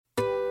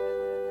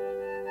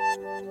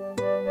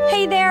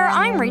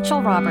I'm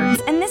Rachel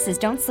Roberts, and this is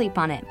Don't Sleep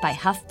on It by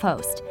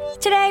HuffPost.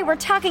 Today, we're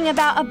talking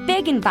about a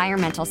big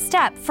environmental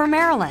step for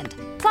Maryland,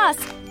 plus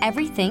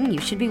everything you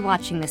should be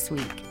watching this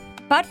week.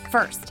 But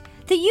first,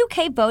 the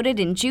UK voted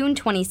in June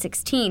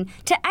 2016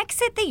 to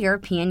exit the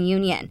European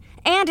Union,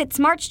 and its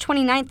March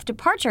 29th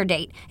departure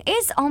date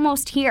is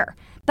almost here.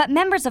 But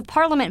members of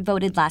Parliament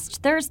voted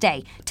last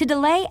Thursday to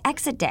delay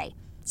exit day.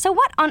 So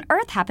what on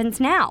earth happens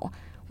now?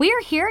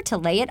 We're here to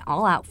lay it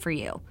all out for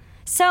you.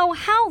 So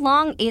how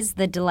long is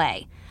the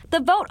delay? The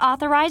vote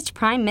authorized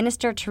Prime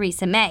Minister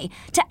Theresa May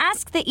to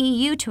ask the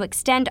EU to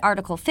extend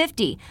Article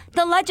 50,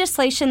 the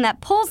legislation that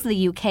pulls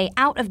the UK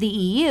out of the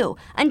EU,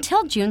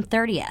 until June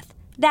 30th.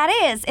 That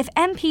is, if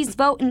MPs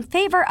vote in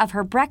favor of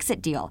her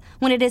Brexit deal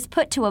when it is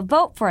put to a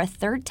vote for a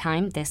third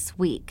time this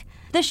week.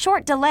 The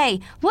short delay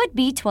would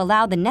be to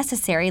allow the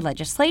necessary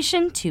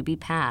legislation to be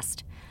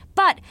passed.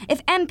 But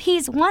if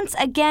MPs once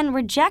again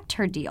reject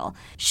her deal,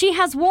 she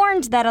has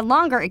warned that a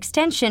longer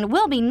extension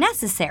will be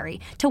necessary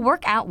to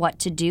work out what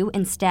to do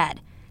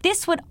instead.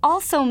 This would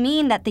also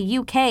mean that the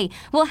UK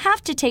will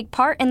have to take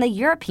part in the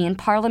European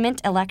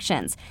Parliament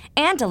elections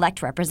and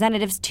elect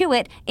representatives to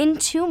it in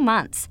 2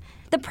 months.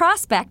 The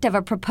prospect of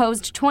a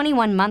proposed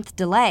 21-month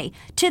delay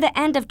to the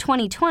end of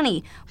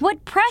 2020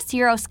 would press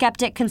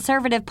Eurosceptic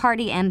Conservative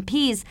Party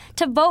MPs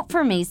to vote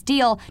for May's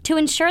deal to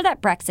ensure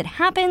that Brexit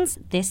happens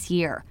this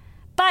year.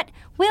 But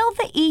will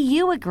the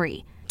EU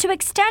agree? To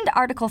extend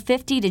Article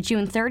 50 to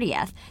June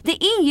 30th, the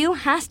EU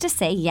has to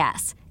say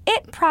yes.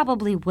 It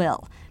probably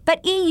will.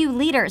 But EU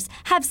leaders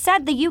have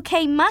said the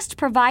UK must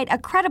provide a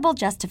credible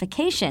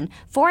justification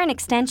for an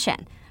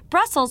extension.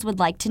 Brussels would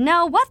like to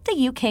know what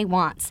the UK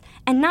wants,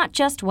 and not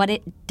just what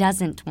it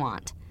doesn't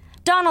want.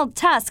 Donald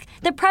Tusk,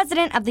 the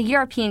president of the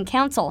European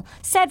Council,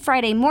 said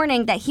Friday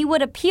morning that he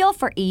would appeal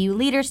for EU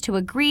leaders to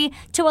agree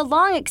to a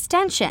long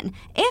extension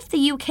if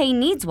the UK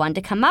needs one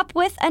to come up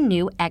with a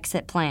new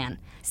exit plan.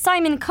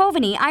 Simon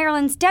Coveney,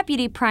 Ireland's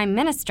deputy prime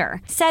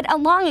minister, said a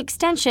long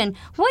extension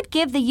would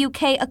give the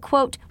UK a,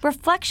 quote,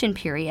 reflection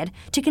period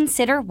to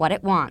consider what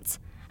it wants.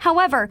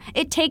 However,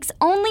 it takes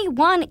only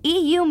one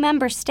EU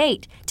member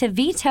state to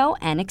veto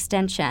an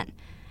extension.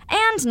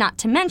 And not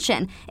to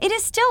mention, it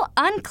is still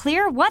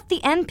unclear what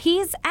the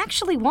MPs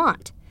actually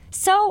want.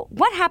 So,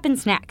 what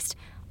happens next?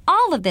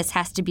 All of this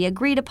has to be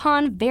agreed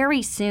upon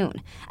very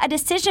soon. A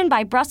decision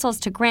by Brussels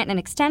to grant an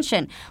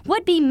extension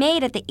would be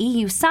made at the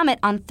EU summit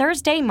on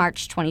Thursday,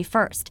 March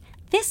 21st,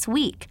 this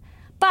week.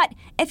 But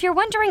if you're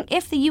wondering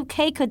if the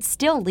UK could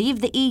still leave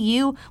the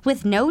EU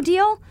with no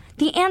deal,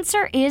 the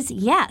answer is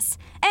yes.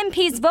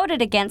 MPs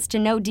voted against a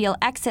no-deal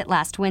exit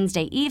last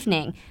Wednesday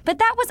evening, but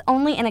that was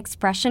only an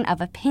expression of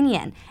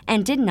opinion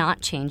and did not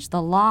change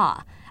the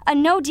law. A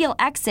no-deal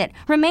exit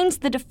remains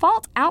the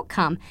default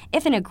outcome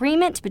if an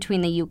agreement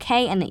between the UK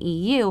and the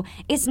EU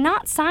is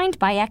not signed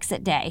by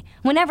exit day,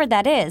 whenever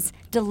that is,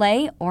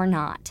 delay or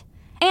not.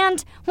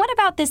 And what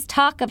about this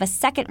talk of a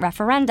second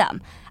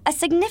referendum? A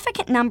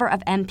significant number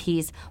of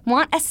MPs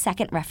want a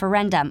second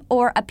referendum,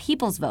 or a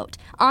people's vote,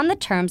 on the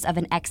terms of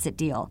an exit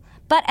deal.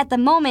 But at the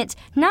moment,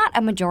 not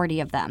a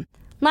majority of them.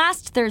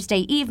 Last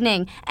Thursday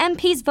evening,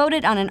 MPs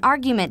voted on an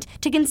argument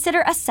to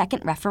consider a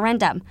second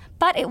referendum,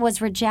 but it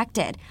was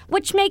rejected,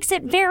 which makes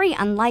it very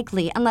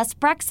unlikely unless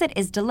Brexit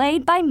is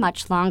delayed by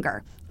much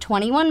longer,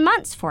 21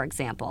 months, for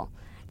example.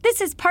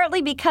 This is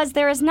partly because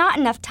there is not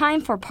enough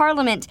time for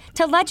Parliament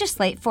to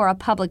legislate for a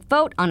public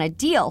vote on a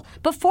deal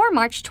before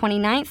March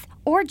 29th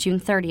or June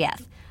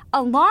 30th.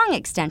 A long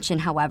extension,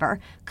 however,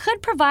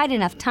 could provide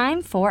enough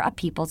time for a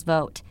people's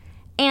vote.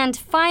 And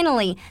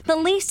finally, the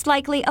least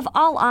likely of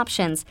all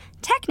options,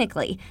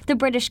 technically, the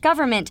British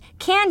government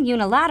can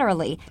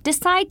unilaterally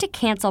decide to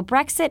cancel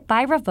Brexit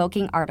by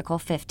revoking Article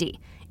 50.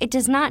 It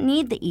does not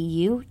need the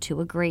EU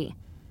to agree.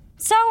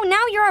 So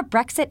now you're a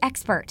Brexit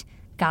expert.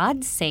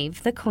 God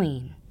save the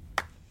Queen.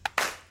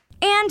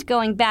 And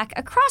going back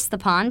across the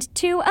pond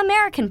to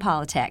American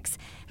politics,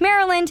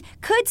 Maryland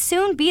could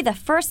soon be the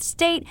first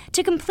state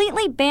to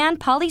completely ban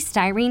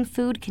polystyrene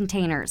food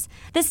containers.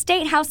 The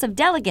State House of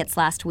Delegates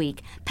last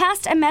week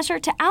passed a measure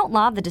to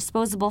outlaw the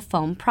disposable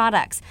foam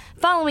products,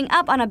 following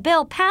up on a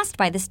bill passed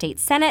by the state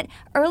Senate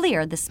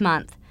earlier this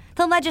month.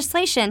 The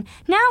legislation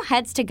now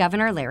heads to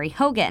Governor Larry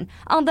Hogan,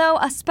 although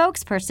a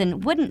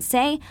spokesperson wouldn't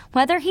say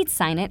whether he'd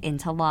sign it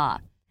into law.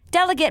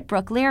 Delegate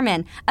Brooke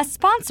Learman, a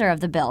sponsor of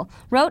the bill,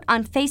 wrote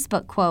on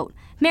Facebook, quote,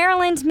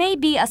 Maryland may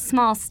be a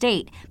small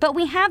state, but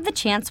we have the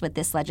chance with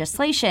this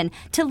legislation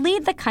to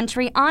lead the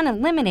country on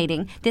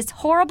eliminating this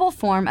horrible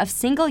form of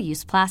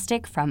single-use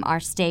plastic from our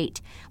state.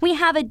 We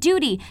have a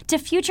duty to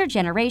future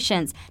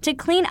generations to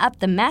clean up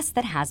the mess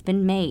that has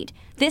been made.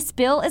 This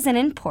bill is an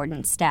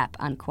important step,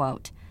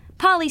 unquote.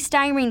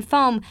 Polystyrene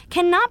foam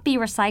cannot be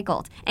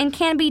recycled and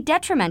can be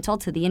detrimental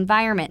to the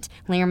environment,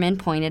 Learman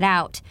pointed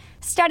out.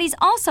 Studies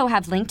also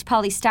have linked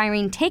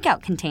polystyrene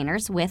takeout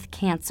containers with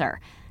cancer.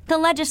 The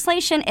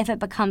legislation, if it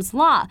becomes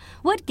law,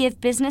 would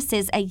give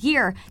businesses a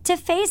year to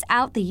phase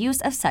out the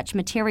use of such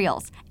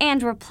materials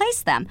and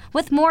replace them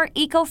with more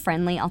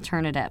eco-friendly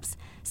alternatives.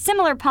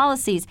 Similar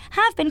policies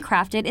have been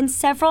crafted in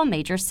several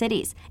major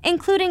cities,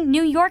 including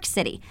New York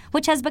City,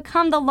 which has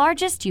become the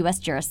largest U.S.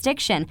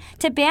 jurisdiction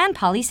to ban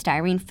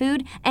polystyrene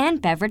food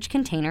and beverage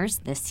containers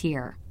this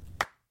year.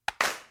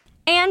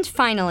 And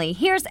finally,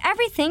 here's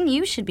everything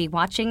you should be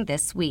watching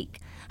this week.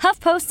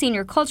 HuffPost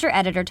senior culture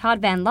editor Todd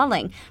Van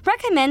Lulling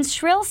recommends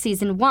Shrill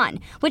Season 1,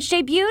 which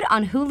debuted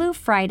on Hulu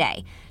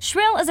Friday.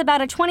 Shrill is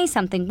about a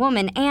 20-something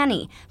woman,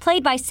 Annie,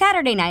 played by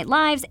Saturday Night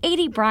Live's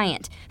Aidy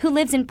Bryant, who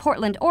lives in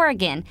Portland,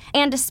 Oregon,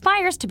 and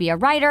aspires to be a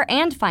writer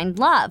and find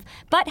love,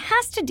 but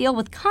has to deal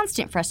with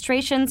constant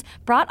frustrations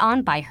brought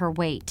on by her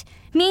weight.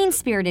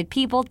 Mean-spirited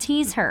people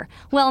tease her.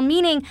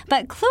 Well-meaning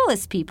but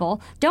clueless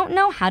people don't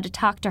know how to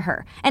talk to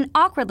her and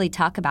awkwardly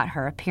talk about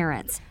her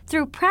appearance.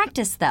 Through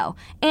practice, though,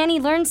 Annie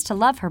learns to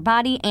love her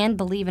body and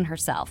believe in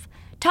herself.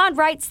 Todd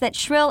writes that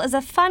Shrill is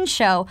a fun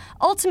show,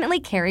 ultimately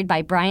carried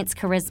by Bryant's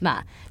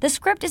charisma. The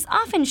script is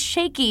often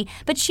shaky,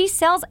 but she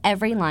sells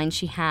every line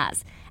she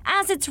has.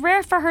 As it's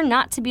rare for her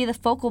not to be the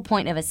focal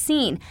point of a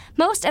scene,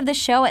 most of the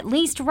show at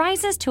least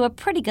rises to a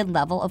pretty good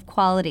level of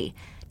quality.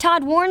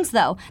 Todd warns,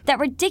 though, that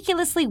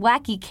ridiculously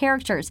wacky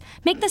characters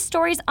make the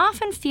stories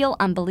often feel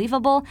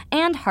unbelievable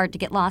and hard to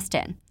get lost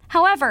in.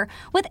 However,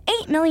 with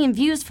 8 million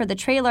views for the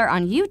trailer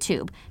on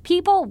YouTube,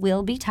 people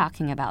will be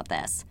talking about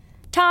this.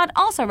 Todd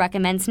also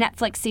recommends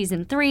Netflix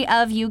Season 3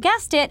 of, you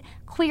guessed it,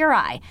 Queer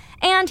Eye,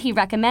 and he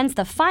recommends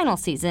the final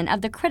season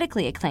of the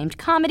critically acclaimed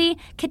comedy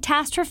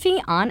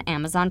Catastrophe on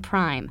Amazon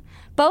Prime.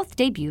 Both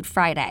debuted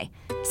Friday.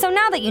 So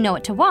now that you know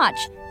what to watch,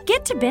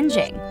 get to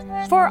binging.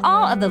 For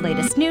all of the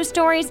latest news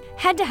stories,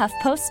 head to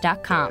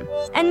HuffPost.com.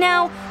 And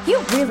now,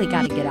 you really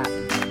gotta get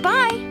up.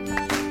 Bye!